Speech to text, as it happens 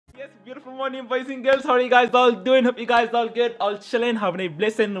Beautiful morning, boys and girls. How are you guys all doing? Hope you guys all good, all chilling, having a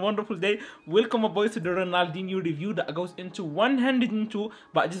blessed and wonderful day. Welcome, my boys, to the Ronaldinho review that goes into 102.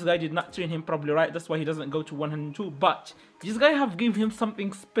 But this guy did not train him properly, right? That's why he doesn't go to 102. But this guy have given him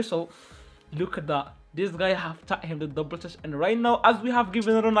something special. Look at that. This guy have taught him the double touch, and right now, as we have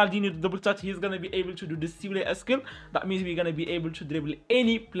given Ronaldinho the double touch, he's gonna be able to do the Sule skill. That means we're gonna be able to dribble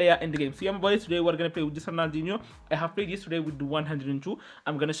any player in the game. So yeah, my boys, today we're gonna play with this Ronaldinho. I have played yesterday with the 102.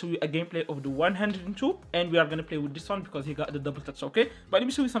 I'm gonna show you a gameplay of the 102, and we are gonna play with this one because he got the double touch. Okay, but let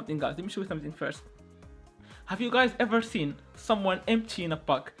me show you something, guys. Let me show you something first. Have you guys ever seen someone emptying a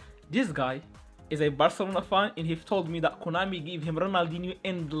pack? This guy is a Barcelona fan, and he told me that Konami gave him Ronaldinho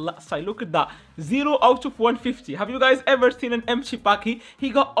in the last side. Look at that, 0 out of 150. Have you guys ever seen an empty pack? He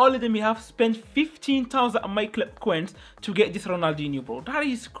got all of them. He have spent 15,000 on my clip coins to get this Ronaldinho, bro. That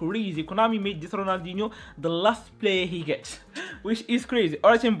is crazy. Konami made this Ronaldinho the last player he gets, which is crazy.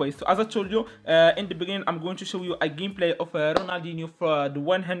 Alright, boys, so as I told you in the beginning, I'm going to show you a gameplay of Ronaldinho for the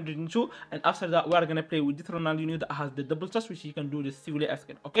 102, and after that we are gonna play with this Ronaldinho that has the double touch, which he can do the Sule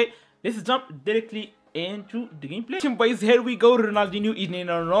skill. Okay, let's jump directly into the gameplay. Boys, here we go. Ronaldinho is in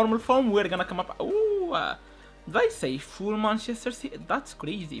a normal form. We're gonna come up. Oh, did I say full Manchester City? That's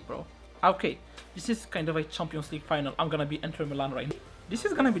crazy, bro. Okay, this is kind of a Champions League final. I'm gonna be Inter Milan right now. This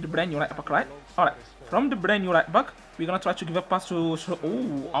is gonna be the brand new right back, right? Alright, from the brand new right back, we're gonna try to give a pass to.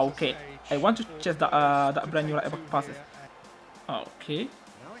 Oh, okay. I want to chase that brand new right back passes. Okay,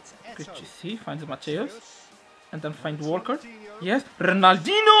 good to see. Finds Mateus, and then find Walker. Yes,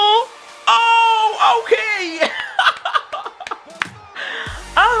 Ronaldinho. Oh, okay.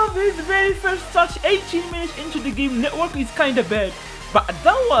 Out of his very first touch, 18 minutes into the game, network is kind of bad, but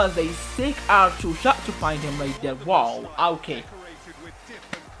that was a sick R2 shot to find him right there. Wow, okay.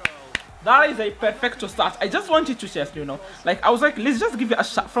 That is a perfect start. I just wanted to test, you know. Like, I was like, let's just give it a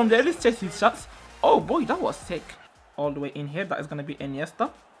shot. From there, let's test his shots. Oh, boy, that was sick. All the way in here, that is going to be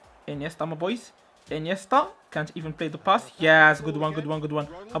Iniesta. Iniesta, my boys. Iniesta can't even play the pass. Yes, good one, good one, good one.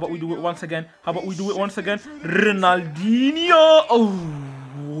 How about we do it once again? How about we do it once again? Ronaldinho.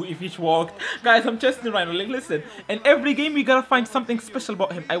 Oh, if it worked. Guys, I'm testing right now. Like, listen, in every game, we gotta find something special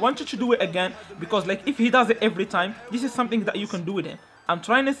about him. I want you to do it again because, like, if he does it every time, this is something that you can do with him. I'm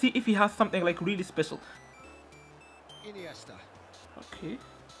trying to see if he has something, like, really special. Iniesta. Okay.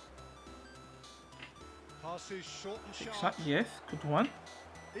 Passes short and Big sharp. shot. Yes, good one.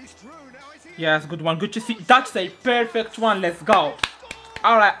 He's through now, is he? Yes, good one. Good to see. That's a perfect one. Let's go.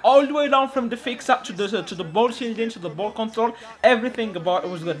 All right, all the way down from the fake shot to the ball shielding, to the ball control, everything about it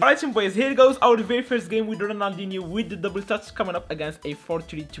was good. All right, boys, here goes our very first game with Ronaldinho with the double touch coming up against a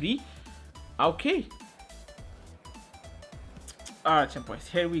 4-3-3. Okay. All right, boys,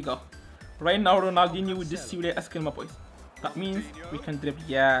 here we go. Right now, Ronaldinho with this Sule skill, my boys. That means we can dribble.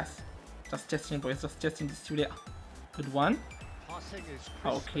 Yes. Just testing, boys. Just testing the Sule. Good one.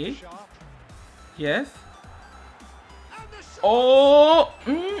 Okay. Yes. Oh,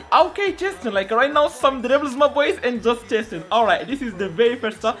 okay, testing. Like right now, some dribbles, my boys, and just testing. All right, this is the very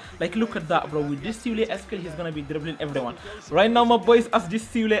first stuff. Like, look at that, bro. With this Sule skill, he's gonna be dribbling everyone. Right now, my boys, as this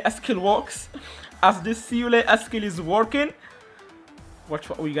Sule skill works, as this Sule skill is working, watch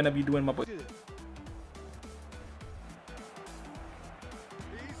what we're gonna be doing, my boys.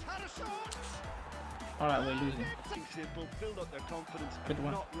 All right, we're losing. Good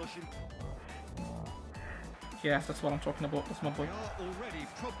one. Yes, that's what I'm talking about. That's my boy.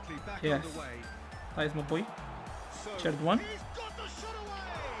 Yes, that is my boy. Third one.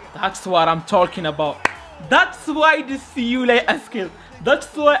 That's what I'm talking about. That's why this Sule skill.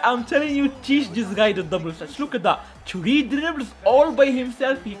 That's why I'm telling you, teach this guy the double touch. Look at that. 3 dribbles all by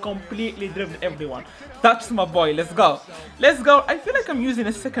himself. He completely dribbled everyone. That's my boy. Let's go. Let's go. I feel like I'm using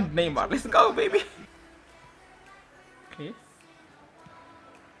a second Neymar. Let's go, baby. Okay.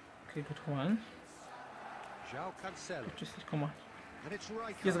 Okay, good one. Just come on.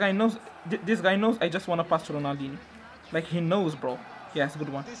 This guy knows. This guy knows. I just want to pass to Ronaldinho. Like, he knows, bro. Yes, good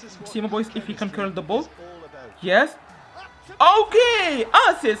one. See, my boys, if he can curl the ball. Yes. Okay,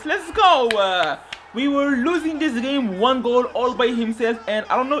 assist. Let's go. We were losing this game 1 goal all by himself, and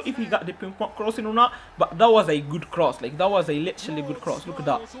I don't know if he got the pinpoint crossing or not, but that was a good cross. Like, that was a literally good cross. Look at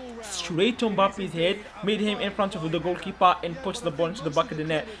that. Straight to Mbappe's head, made him in front of the goalkeeper and pushed the ball into the back of the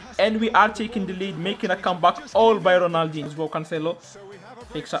net. And we are taking the lead, making a comeback all by Ronaldinho. As well, Cancelo.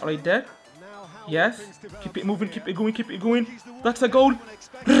 Fake shot right there. Yes. Keep it moving, keep it going, keep it going. That's a goal.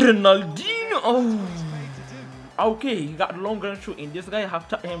 Ronaldinho. Oh. Okay, he got long run shooting. This guy have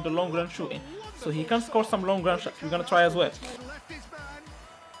taught him the long run shooting, so he can score some long run shots. We're gonna try as well.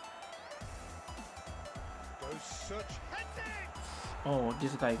 Oh,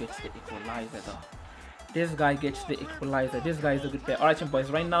 this guy gets the equalizer though. This guy gets the equalizer. This guy is a good player. Alright,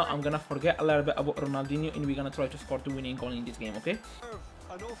 boys, right now I'm gonna forget a little bit about Ronaldinho and we're gonna try to score the winning goal in this game, okay?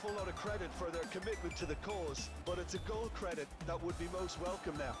 An awful lot of credit for their commitment to the cause, but it's a goal credit that would be most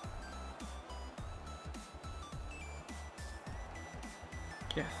welcome now.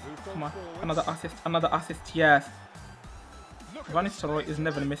 Yes, come on, another assist, yes. Van Nistelrooy is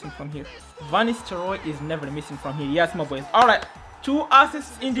never missing from here. Van Nistelrooy is never missing from here, yes, my boys. Alright, 2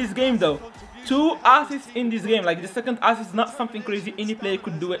 assists in this game though. 2 assists in this game. Like the second assist is not something crazy, any player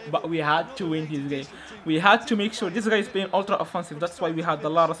could do it, but we had to win this game. We had to make sure this guy is playing ultra offensive. That's why we had a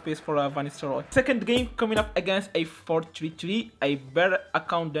lot of space for Van Nistelrooy. Second game coming up against a 4-3-3, a better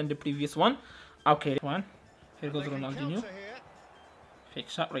account than the previous one. Okay, one. Here goes Ronaldinho. Fake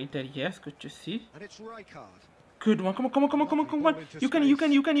shot right there, yes, good to see. And it's Good one, come on. You can.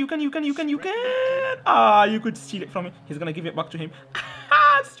 Ah, you could steal it from him. He's gonna give it back to him.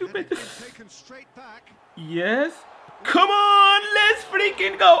 Ah, stupid. Yes. Come on, let's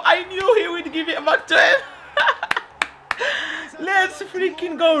freaking go. I knew he would give it back to him. Let's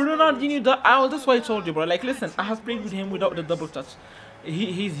freaking go, Ronaldinho. That's why I told you, bro. Like, listen, I have played with him without the double touch.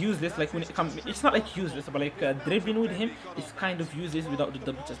 He's useless. Like when it comes, it's not like useless, but like dribbling with him is kind of useless without the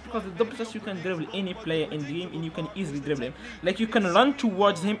double touch. Because the double touch, you can dribble any player in the game and you can easily dribble him. Like you can run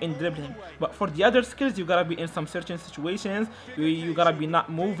towards him and dribble him. But for the other skills, you gotta be in some certain situations. You gotta be not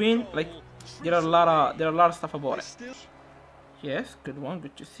moving. Like there are a lot of stuff about it. Yes, good one.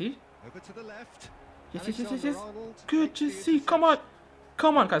 Good to see. over to the left. Yes. Good to see. Come on,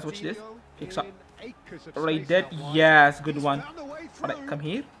 guys. Watch this. Fix up. Right there. Yes, good one. Alright, come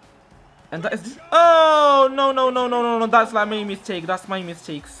here. And that is. Oh no. That's like my mistake. That's my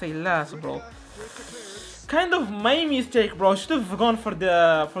mistake. Say less, bro. Kind of my mistake, bro. Should have gone for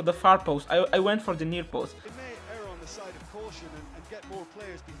the far post. I went for the near post. They may err on the side of caution and get more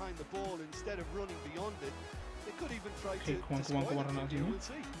players behind the ball instead of running beyond it. They could even try to. Come on, Ronaldinho.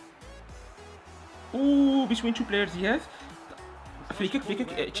 Ooh, between 2 players, yes. Free kick. Chill.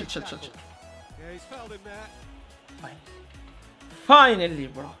 Yeah, he's fouled him there. Fine. Finally,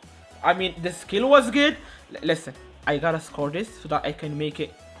 bro. I mean, the skill was good. Listen, I gotta score this so that I can make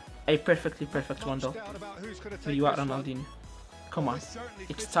it a perfect one, though. Where you at, Ronaldinho? Come on.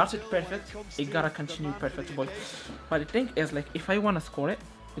 It started perfect. It gotta continue perfect, boy. But the thing is, like, if I wanna score it,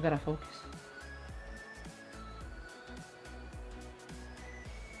 we gotta focus.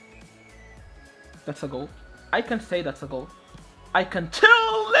 That's a goal. I can say that's a goal. I can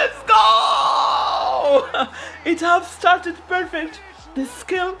tell. Let's go! It has started perfect. The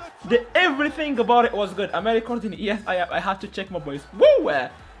skill, the everything about it was good. Am I recording? Yes, I had to check my boys. Woo!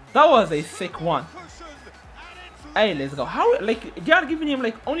 That was a sick one. Hey, let's go. How, like, they are giving him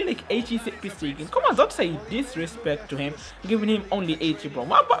like only like 80 set piece taking. Come on, don't say disrespect to him. Giving him only 80, bro.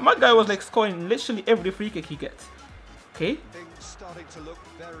 My guy was like scoring literally every free kick he gets. Okay.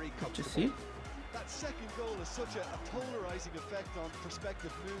 Good to see. That second goal is such a polarizing effect on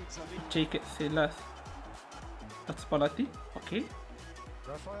prospective moods. I mean, take it, say less. That's Palati. Okay.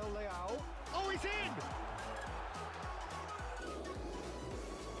 Rafael Leao. Oh, he's in!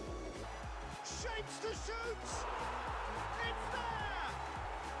 Shapes to shoot! It's there!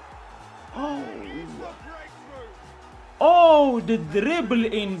 Oh, the dribble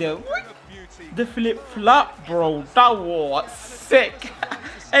in the flip flop, bro. That was sick.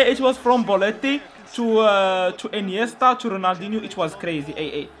 Hey, it was from Boletti to Iniesta to Ronaldinho. It was crazy.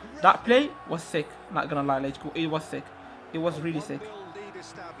 Hey, that play was sick. Not gonna lie, let's go. It was sick. It was really sick.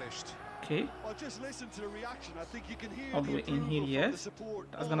 Okay. All the way in here, yes.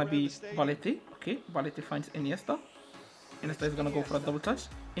 That's gonna be Boletti. Okay, Boletti finds Iniesta. Iniesta is gonna go for a double touch,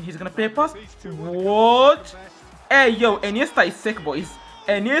 and he's gonna play a pass. What? Hey, yo, Iniesta is sick, boys.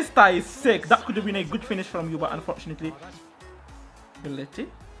 Iniesta is sick. That could have been a good finish from you, but unfortunately. Boletti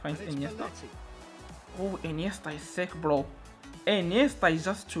finds Iniesta. Oh, Iniesta is sick, bro. Iniesta is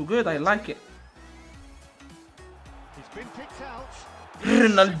just too good. I like it.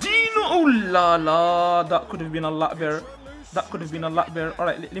 Ronaldinho, oh la la. That could have been a lot better.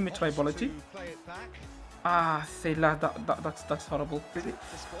 Alright, let me try Boletti. Ah, say la. That's horrible.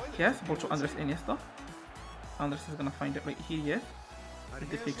 Yes, ball to Andres Iniesta. Andres is gonna find it right here, yes. With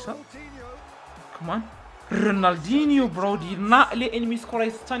the fix up. Come on. Ronaldinho, bro, did not let enemy score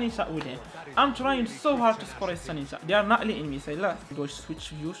a stunning shot with him. I'm trying so hard to score a stunning shot. They are not letting me. Say last. Go switch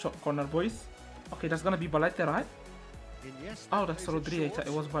view, shot corner, boys. Okay, that's gonna be Boletti, right? Oh, that's Rodri. I thought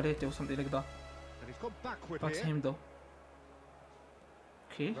it was Boletti or something like that. That's him, though.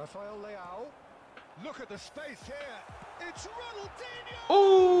 Okay. Look at the space here. It's Ronaldinho.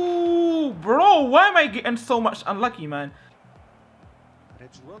 Oh, bro, why am I getting so much unlucky, man? And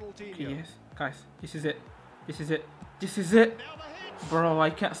it's Ronaldinho. Okay, yes, guys, this is it. This is it. This is it. Bro,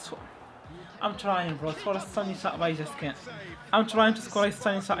 I can't. I'm trying, bro. Score a stunning shot, but I just can't. I'm trying to score a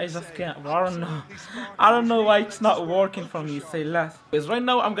stunning shot, I just can't, bro. I don't know. I don't know why it's not working for me. Say less. Because right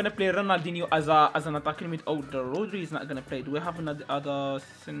now I'm gonna play Ronaldinho as an attacking mid. Oh, the Rodri is not gonna play. Do we have another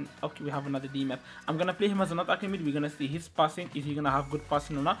Okay, we have another D map. I'm gonna play him as an attacking mid. We're gonna see his passing. Is he gonna have good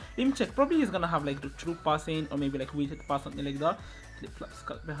passing or not? Let me check. Probably he's gonna have like the true passing or maybe like weighted pass, something like that. Flip flop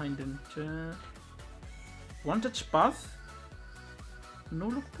cut behind him. One touch pass. No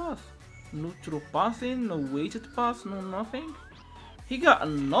look pass. No true passing, no weighted pass, no nothing. He got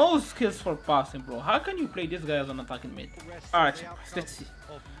no skills for passing, bro. How can you play this guy as an attacking mid? Alright, let's see.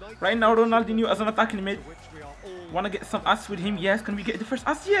 Right now, Ronaldinho as an attacking mid. Wanna get some ass with him? Yes. Can we get the first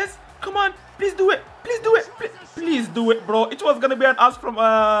ass? Yes. Come on. Please do it. Please do it. Please do it, bro. It was gonna be an ass from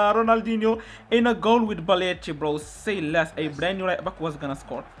Ronaldinho in a goal with Baletti, bro. Say less. A brand new right back was gonna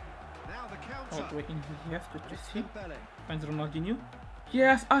score. Oh, waiting. Yes, good to see. Finds Ronaldinho.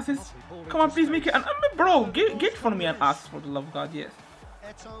 Yes, assist. Come on, please make it an bro. Get for me an ass for the love of God. Yes.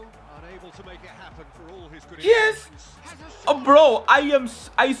 Yes. Oh, bro.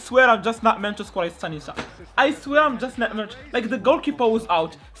 I swear I'm just not meant to score a stunning shot. I swear I'm just not meant. Like the goalkeeper was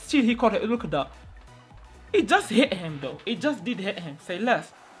out. Still he caught it. Look at that. It just hit him though. It just did hit him. Say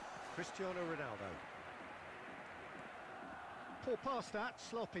less. Cristiano Ronaldo. Poor pass that.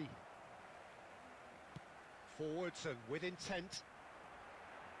 Sloppy. Forwards and with intent.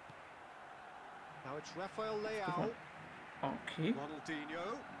 Now it's Rafael Leao. Okay.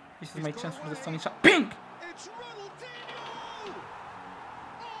 Ronaldinho. This is my chance for the stunning shot. Ping! It's Ronaldinho!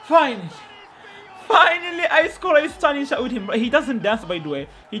 Finally! Finally, I score a stunning shot with him. He doesn't dance, by the way.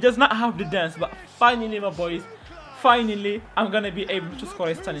 He does not have the dance, but finally, my boys. Finally, I'm gonna be able to score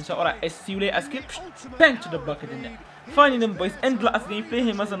a stunning shot. Alright, I see you later. I skip. Bang to the bucket in there. Finally, my boys. End last game. Play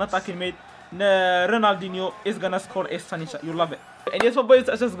him as an attacking mid. Ronaldinho is gonna score a stunning shot. You love it. And yes, my boys,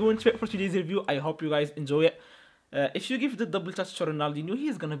 that's just going straight for today's review. I hope you guys enjoy it. If you give the double touch to Ronaldinho,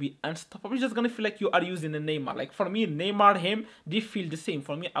 he's gonna be unstoppable. He's just gonna feel like you are using a Neymar. Like for me, Neymar, him, they feel the same.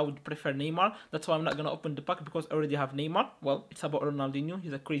 For me, I would prefer Neymar. That's why I'm not gonna open the pack because I already have Neymar. Well, it's about Ronaldinho.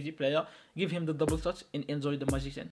 He's a crazy player. Give him the double touch and enjoy the magician.